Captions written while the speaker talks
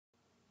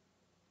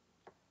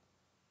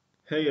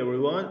Hey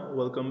everyone,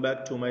 welcome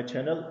back to my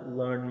channel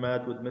Learn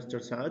Math with Mr.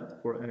 Saad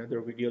for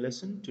another video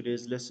lesson.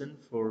 Today's lesson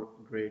for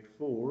grade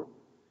 4,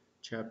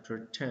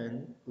 chapter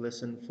 10,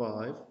 lesson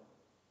 5,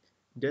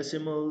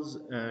 decimals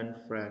and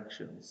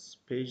fractions.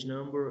 Page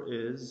number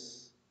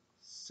is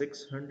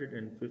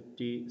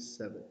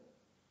 657.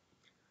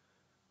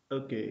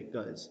 Okay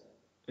guys,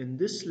 in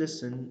this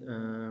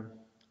lesson,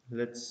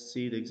 let's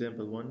see the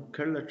example 1.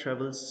 Carla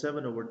travels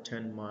 7 over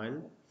 10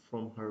 miles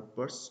from her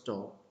bus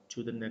stop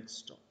to the next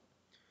stop.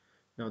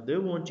 Now they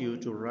want you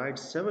to write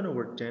 7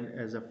 over 10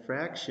 as a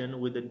fraction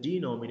with a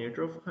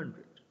denominator of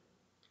 100.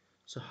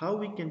 So how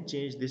we can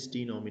change this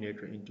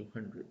denominator into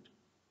 100?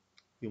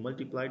 You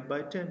multiply it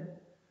by 10.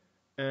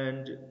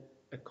 And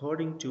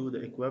according to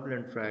the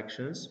equivalent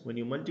fractions, when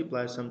you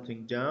multiply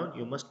something down,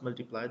 you must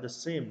multiply the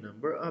same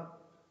number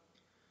up.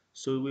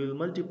 So we will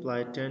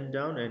multiply 10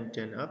 down and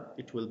 10 up.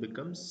 It will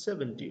become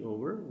 70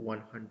 over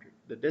 100.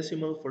 The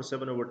decimal for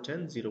 7 over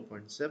 10,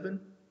 0.7.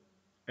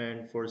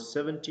 And for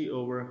 70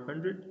 over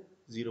 100,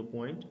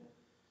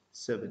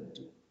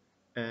 0.70.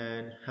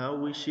 And how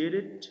we shade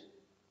it?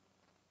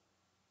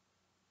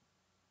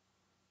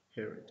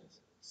 Here it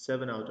is.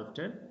 7 out of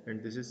 10,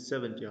 and this is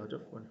 70 out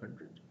of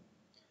 100.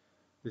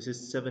 This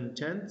is 7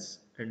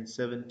 tenths and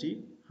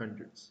 70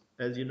 hundredths.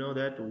 As you know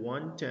that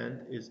 1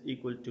 tenth is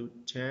equal to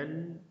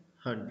 10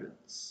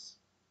 hundredths.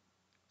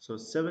 So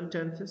 7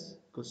 tenths is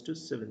equals to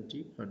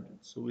 70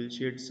 hundredths. So we'll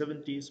shade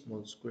 70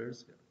 small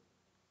squares here.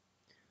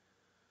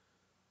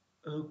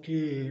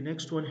 Okay,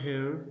 next one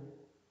here.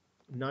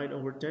 9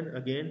 over 10,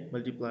 again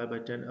multiply by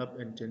 10 up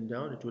and 10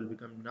 down, it will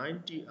become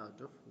 90 out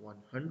of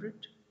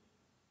 100.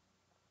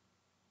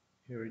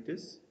 Here it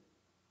is.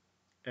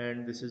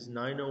 And this is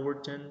 9 over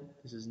 10,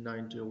 this is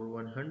 90 over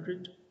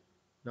 100.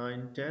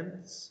 9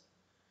 tenths,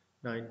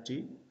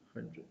 90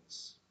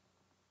 hundredths.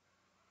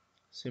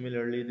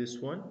 Similarly this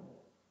one,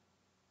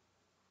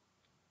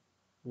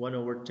 1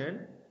 over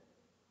 10,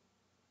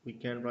 we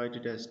can write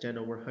it as 10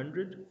 over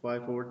 100.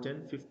 5 over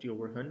 10, 50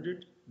 over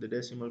 100. The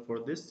decimal for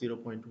this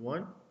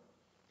 0.1,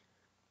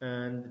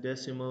 and the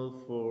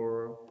decimal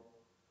for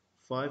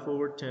 5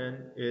 over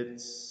 10,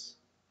 it's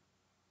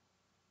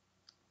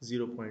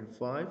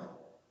 0.5,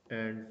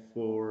 and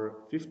for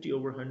 50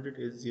 over 100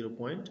 is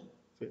 0.50.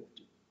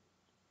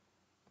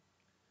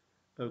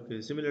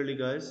 Okay, similarly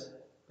guys,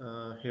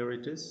 here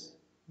it is.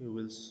 You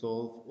will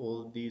solve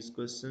all these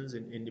questions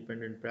in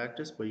independent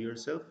practice by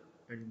yourself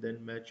and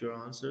then match your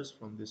answers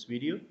from this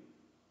video.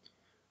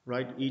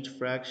 Write each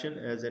fraction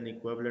as an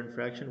equivalent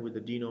fraction with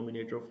a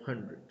denominator of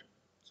 100.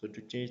 So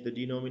to change the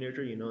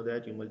denominator, you know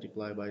that you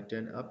multiply by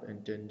 10 up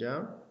and 10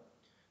 down.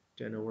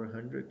 10 over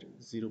 100,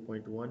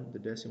 0.1, the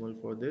decimal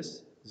for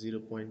this,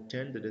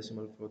 0.10, the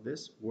decimal for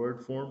this,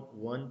 word form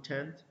 1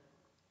 tenth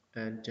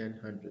and 10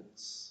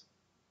 hundredths.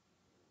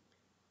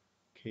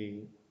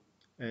 Okay,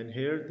 and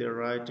here they're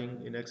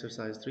writing in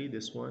exercise 3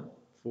 this one,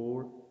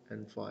 4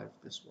 and 5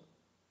 this one.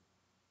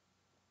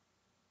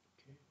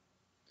 Okay,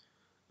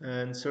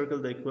 and circle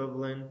the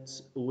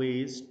equivalent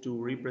ways to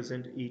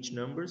represent each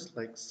numbers,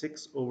 like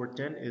 6 over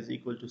 10 is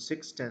equal to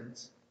 6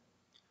 tenths,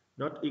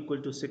 not equal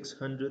to 6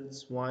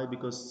 hundredths. Why?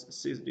 Because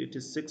it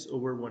is 6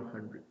 over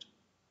 100,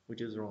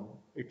 which is wrong.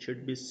 It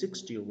should be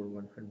 60 over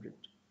 100.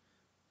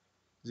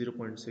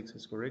 0.6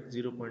 is correct.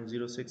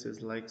 0.06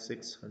 is like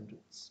 6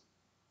 hundredths.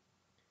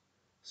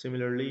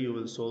 Similarly, you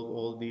will solve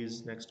all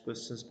these next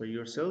questions by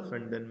yourself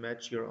and then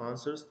match your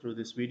answers through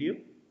this video.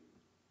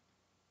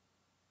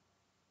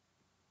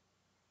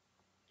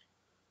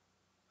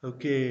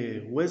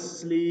 Okay,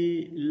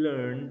 Wesley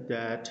learned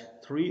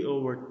that 3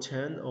 over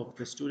 10 of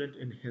the student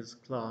in his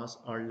class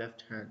are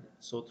left-handed.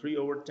 So 3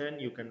 over 10,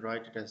 you can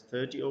write it as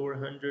 30 over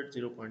 100,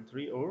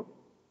 0.3 or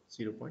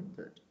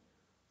 0.30.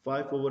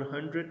 5 over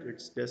 100,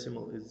 its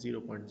decimal is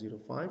 0.05,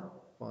 5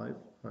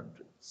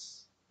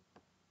 hundredths.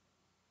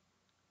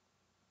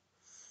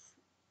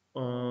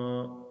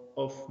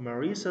 Of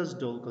Marissa's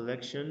doll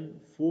collection,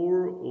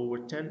 4 over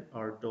 10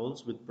 are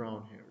dolls with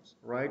brown hairs.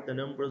 Write the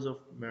numbers of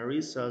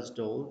Marissa's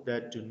doll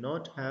that do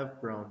not have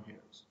brown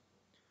hairs.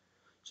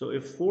 So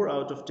if 4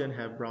 out of 10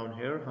 have brown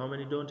hair, how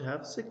many don't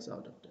have? 6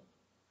 out of 10.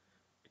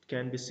 It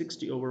can be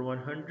 60 over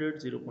 100,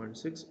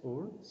 0.6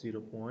 or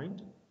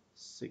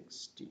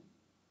 0.60.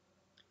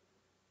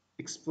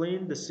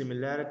 Explain the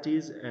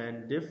similarities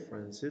and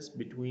differences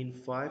between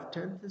 5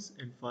 tenths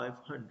and 5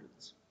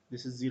 hundredths.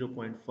 This is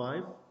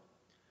 0.5.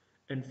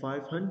 And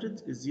 5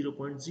 hundredths is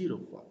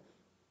 0.05.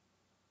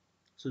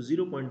 So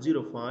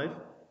 0.05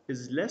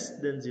 is less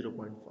than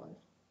 0.5,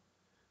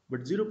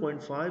 but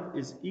 0.5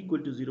 is equal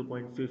to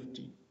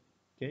 0.50.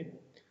 Okay,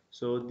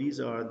 so these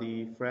are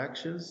the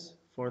fractions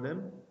for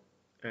them,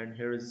 and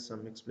here is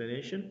some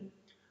explanation.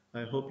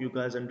 I hope you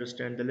guys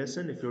understand the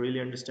lesson. If you really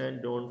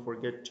understand, don't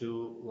forget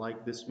to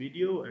like this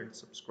video and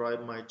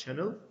subscribe my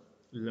channel,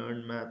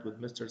 Learn Math with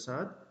Mr.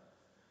 Saad,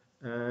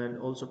 and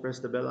also press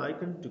the bell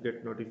icon to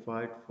get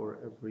notified for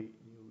every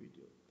new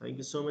video. Thank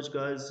you so much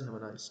guys. Have a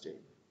nice day.